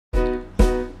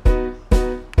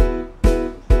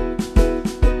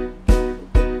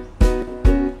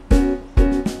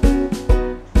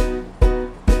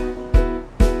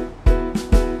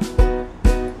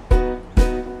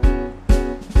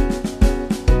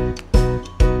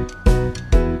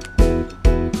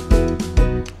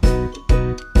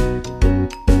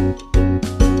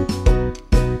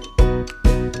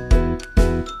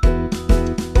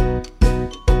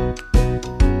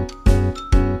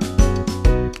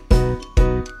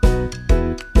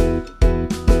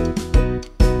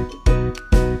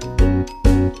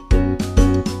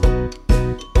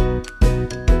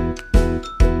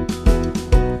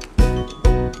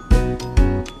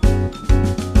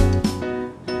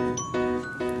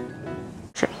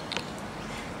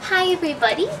Hi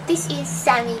everybody, this is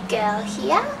Sammy Girl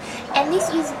here, and this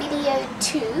is video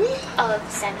 2 of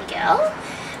Sammy Girl.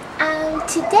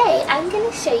 Today I'm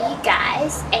going to show you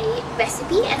guys a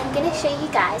recipe, and I'm going to show you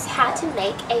guys how to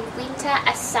make a winter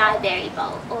acai berry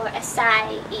bowl, or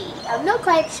acai. I'm not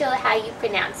quite sure how you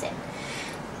pronounce it.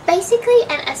 Basically,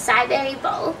 an acai berry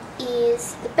bowl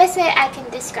is, the best way I can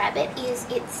describe it is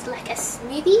it's like a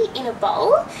smoothie in a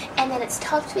bowl, and then it's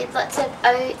topped with lots of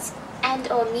oats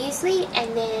and or muesli,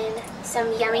 and then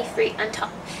some yummy fruit on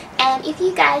top. And if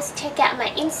you guys check out my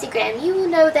Instagram, you will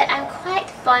know that I'm quite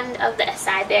fond of the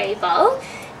acai berry bowl,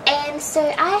 and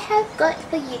so I have got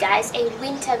for you guys a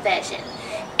winter version.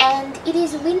 And it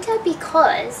is winter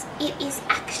because it is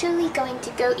actually going to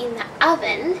go in the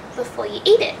oven before you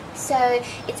eat it. So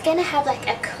it's going to have like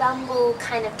a crumble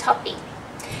kind of topping.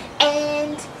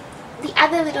 And the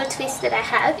other little twist that I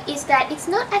have is that it's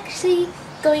not actually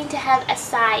going to have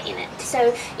acai in it.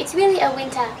 So it's really a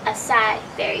winter acai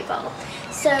berry bowl.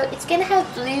 So it's going to have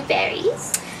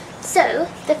blueberries. So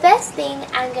the first thing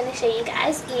I'm going to show you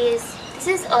guys is, this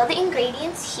is all the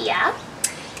ingredients here.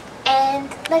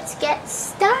 And let's get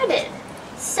started.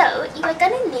 So you are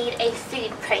going to need a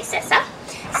food processor.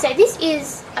 So this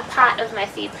is a part of my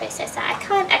food processor. I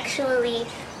can't actually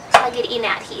plug it in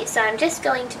out here. So I'm just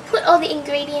going to put all the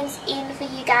ingredients in for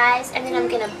you guys, and then I'm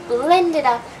going to blend it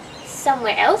up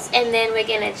somewhere else, and then we're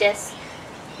going to just,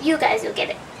 you guys will get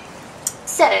it.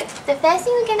 So the first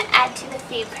thing we're going to add to the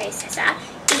food processor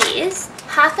is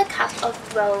half a cup of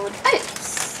rolled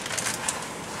oats.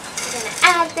 We're going to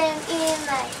add them in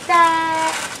like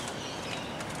that.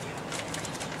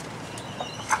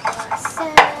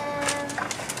 Awesome.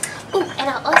 Oh, and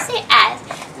I'll also add,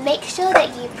 make sure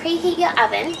that you preheat your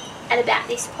oven at about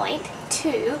this point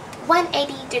to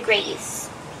 180 degrees.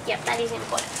 Yep, that is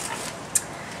important.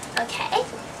 Okay,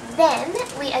 then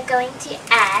we are going to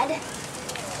add,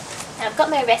 I've got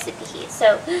my recipe here,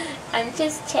 so I'm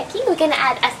just checking. We're going to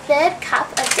add a 1/3 cup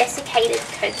of desiccated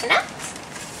coconut.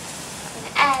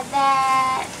 Add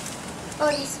that,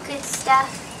 all this good stuff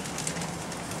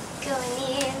going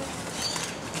in.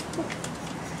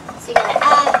 So we're going to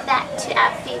add that to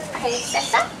our food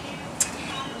processor.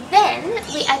 Then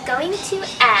we are going to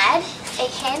add a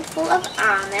handful of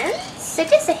almonds. So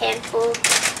just a handful.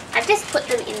 I've just put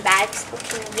them in bags for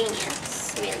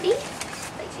convenience, really.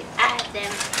 But you add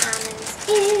them, almonds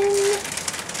in.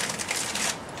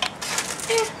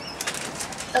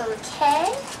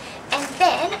 Okay. And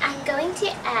then I'm going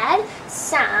to add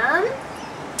some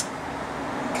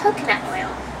coconut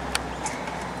oil.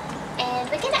 And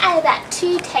we're going to add about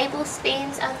 2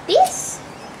 tablespoons of this.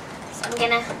 So I'm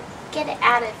going to get it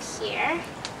out of here.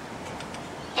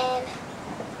 And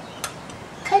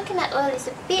coconut oil is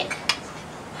a bit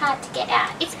hard to get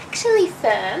out. It's actually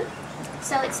firm.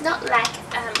 So it's not like,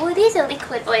 well, it is a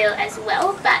liquid oil as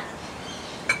well, but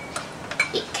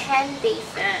it can be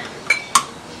firm.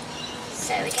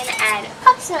 So we're going to add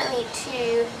approximately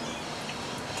 2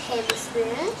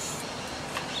 tablespoons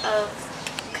of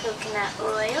coconut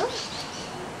oil.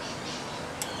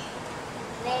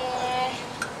 There.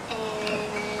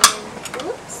 And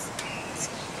oops.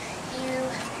 You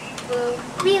will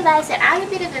realize that I'm a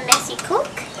bit of a messy cook,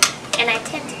 and I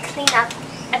tend to clean up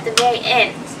at the very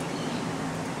end.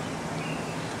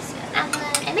 So another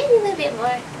one, and maybe a little bit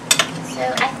more. So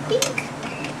I think,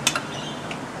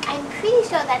 I'm pretty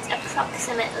sure that's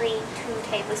approximately 2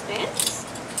 tablespoons.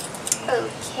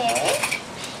 Okay,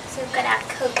 so we've got our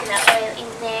coconut oil in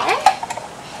there.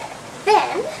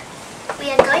 Then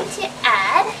we are going to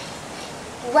add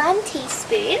 1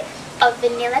 teaspoon of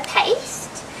vanilla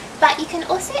paste, but you can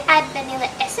also add vanilla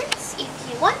essence if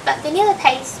you want, but vanilla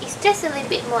paste is just a little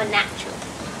bit more natural.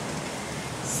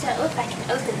 So if I can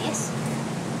open this,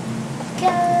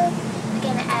 go. We're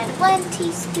going to add 1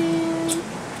 teaspoon,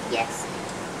 yes,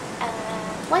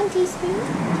 1 teaspoon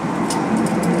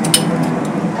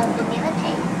of vanilla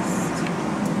paste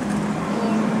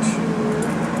into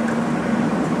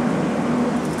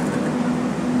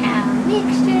our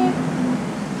mixture.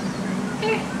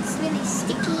 It's really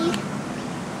sticky.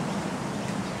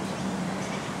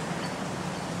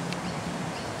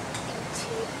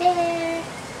 Into there.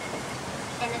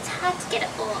 And it's hard to get it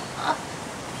all off.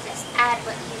 Just add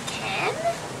what you can.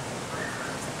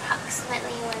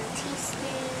 Approximately 1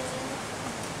 teaspoon.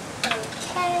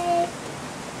 Okay.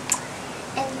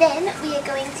 And then we are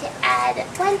going to add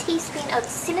 1 teaspoon of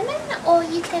cinnamon, or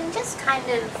you can just kind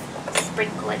of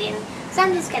sprinkle it in. So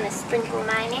I'm just going to sprinkle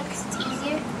mine in because it's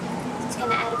easier. Just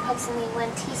going to add approximately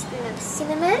 1 teaspoon of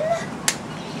cinnamon.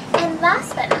 And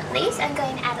last but not least, I'm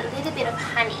going to add a little bit of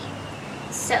honey.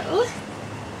 So I'm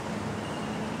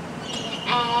going to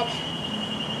add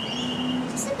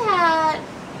just about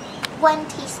 1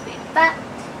 teaspoon, but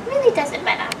it really doesn't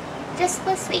matter, just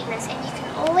for sweetness. And you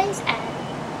can always add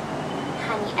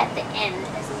honey at the end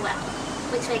as well,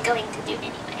 which we're going to do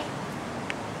anyway.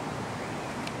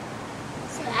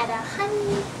 So add our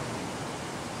honey.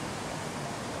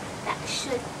 That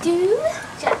should do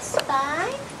just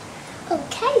fine.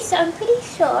 Okay, so I'm pretty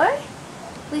sure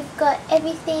we've got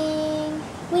everything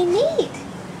we need.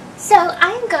 So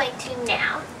I'm going to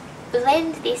now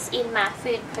blend this in my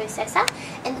food processor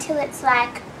until it's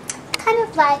like, kind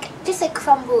of like just a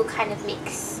crumble kind of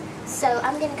mix. So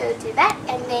I'm going to go do that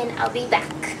and then I'll be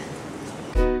back.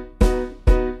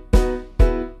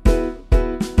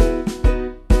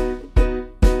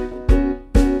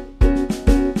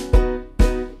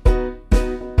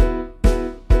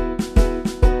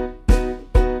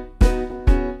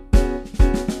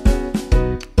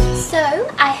 So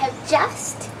I have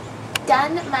just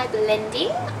done my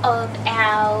blending of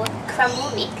our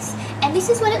crumble mix, and this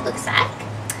is what it looks like.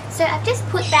 So I've just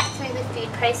put that through the food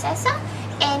processor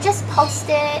and just pulsed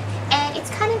it, and it's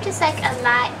kind of just like a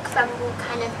light crumble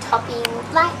kind of topping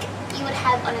like you would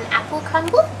have on an apple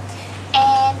crumble.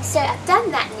 And so I've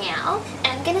done that now, and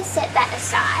I'm going to set that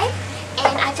aside.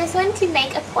 And I just wanted to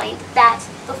make a point that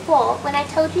before, when I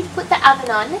told you to put the oven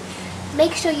on,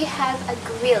 make sure you have a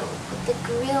grill. Put the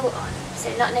grill on. So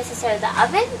not necessarily the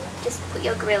oven, just put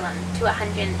your grill on to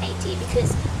 180 because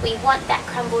we want that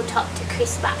crumble top to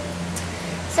crisp up.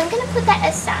 So I'm going to put that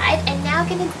aside, and now I'm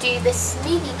going to do the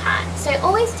smoothie part. So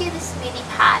always do the smoothie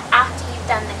part after you've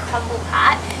done the crumble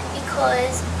part,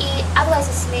 because otherwise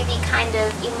the smoothie kind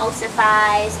of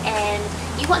emulsifies and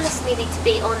you want the smoothie to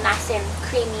be all nice and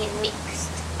creamy and mixed.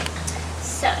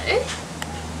 So,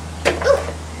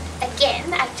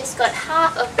 again, I've just got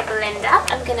half of the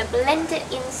blender. I'm going to blend it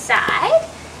inside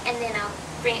and then I'll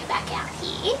bring it back out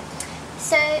here.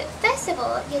 So first of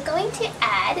all, you're going to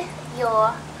add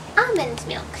your almond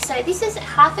milk. So this is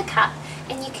half a cup,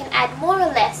 and you can add more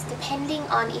or less depending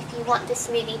on if you want the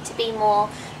smoothie to be more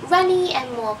runny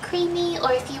and more creamy,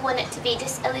 or if you want it to be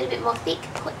just a little bit more thick,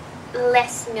 put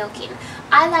less milk in.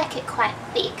 I like it quite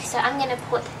thick, so I'm going to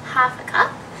put half a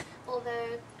cup, although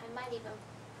I might even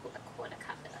put a quarter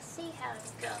cup, but I'll see how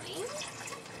it's going.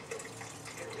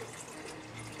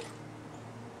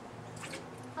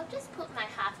 I'll just put my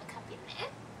half a cup in there.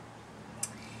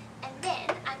 And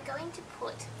then I'm going to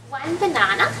put 1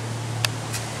 banana,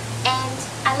 and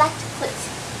I like to put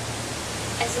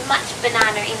as much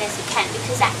banana in as you can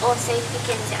because that also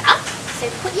thickens it up. So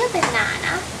put your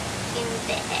banana in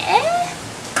there,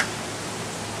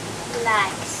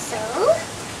 like so.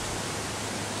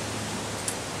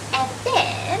 And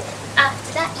then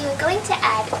after that you're going to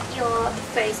add your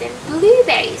frozen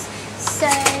blueberries. So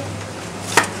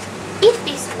if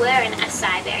this were an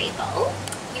acai berry bowl,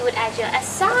 you would add your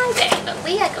acai berry, but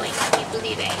we are going to do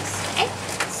blueberries today.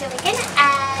 So we're going to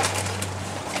add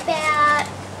about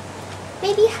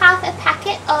maybe half a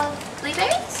packet of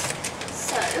blueberries.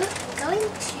 So I'm going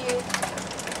to do that.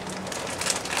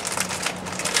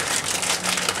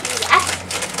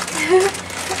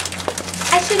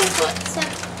 I should have brought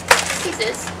some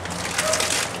scissors.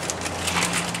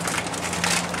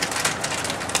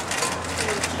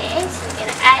 Okay, so we're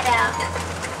going to add our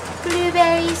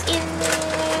blueberries in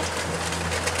there.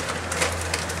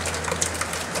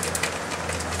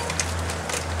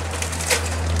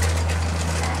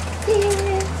 Like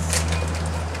this.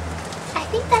 I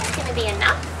think that's going to be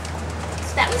enough.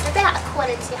 So that was about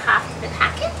 1/4 to half of the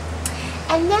packet.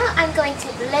 And now I'm going to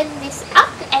blend this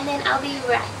up, and then I'll be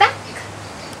right back.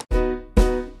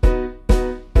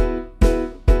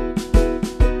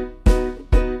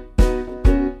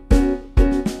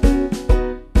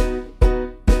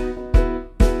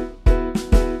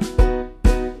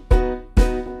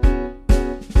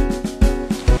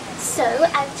 So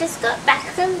I've just got back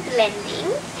from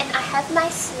blending, and I have my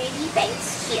smoothie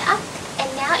base here, and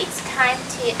now it's time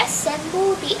to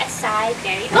assemble the acai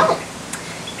berry bowl.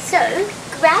 So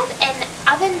grab an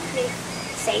oven-proof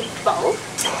safe bowl,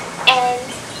 and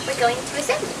we're going to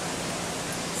assemble.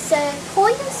 So pour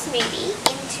your smoothie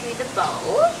into the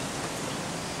bowl,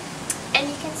 and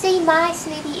you can see my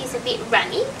smoothie is a bit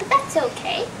runny, but that's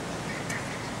okay.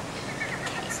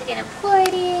 Okay, so we're going to pour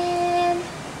it in.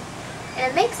 And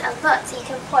it makes a lot, so you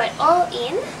can pour it all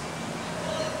in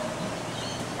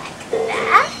like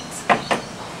that.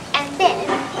 And then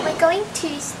we're going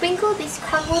to sprinkle this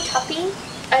crumble topping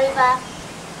over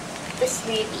the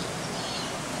smoothie.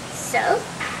 So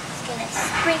just going to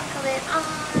sprinkle it on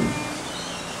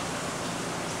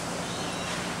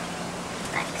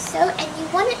like so, and you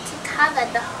want it to cover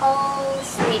the whole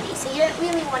smoothie, so you don't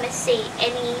really want to see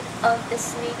any of the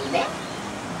smoothie there.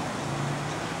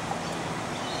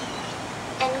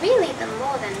 really the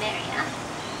more the merrier.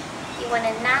 You want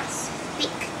a nice thick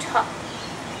top.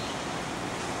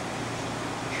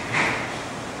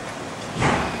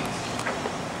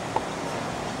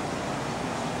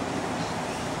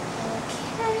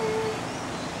 Okay,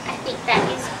 I think that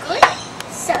is good.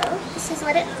 So this is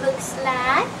what it looks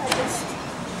like. I'll just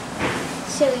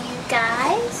show you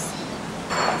guys.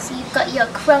 So you've got your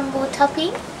crumble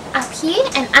topping up here,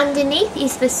 and underneath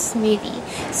is the smoothie.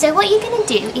 So what you're going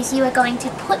to do is you are going to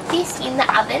put this in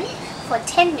the oven for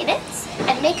 10 minutes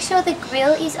and make sure the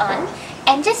grill is on,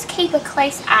 and just keep a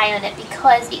close eye on it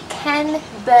because it can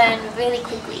burn really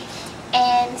quickly.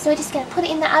 And so we're just going to put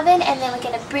it in the oven, and then we're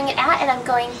going to bring it out, and I'm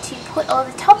going to put all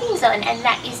the toppings on, and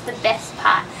that is the best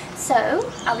part. So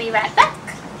I'll be right back.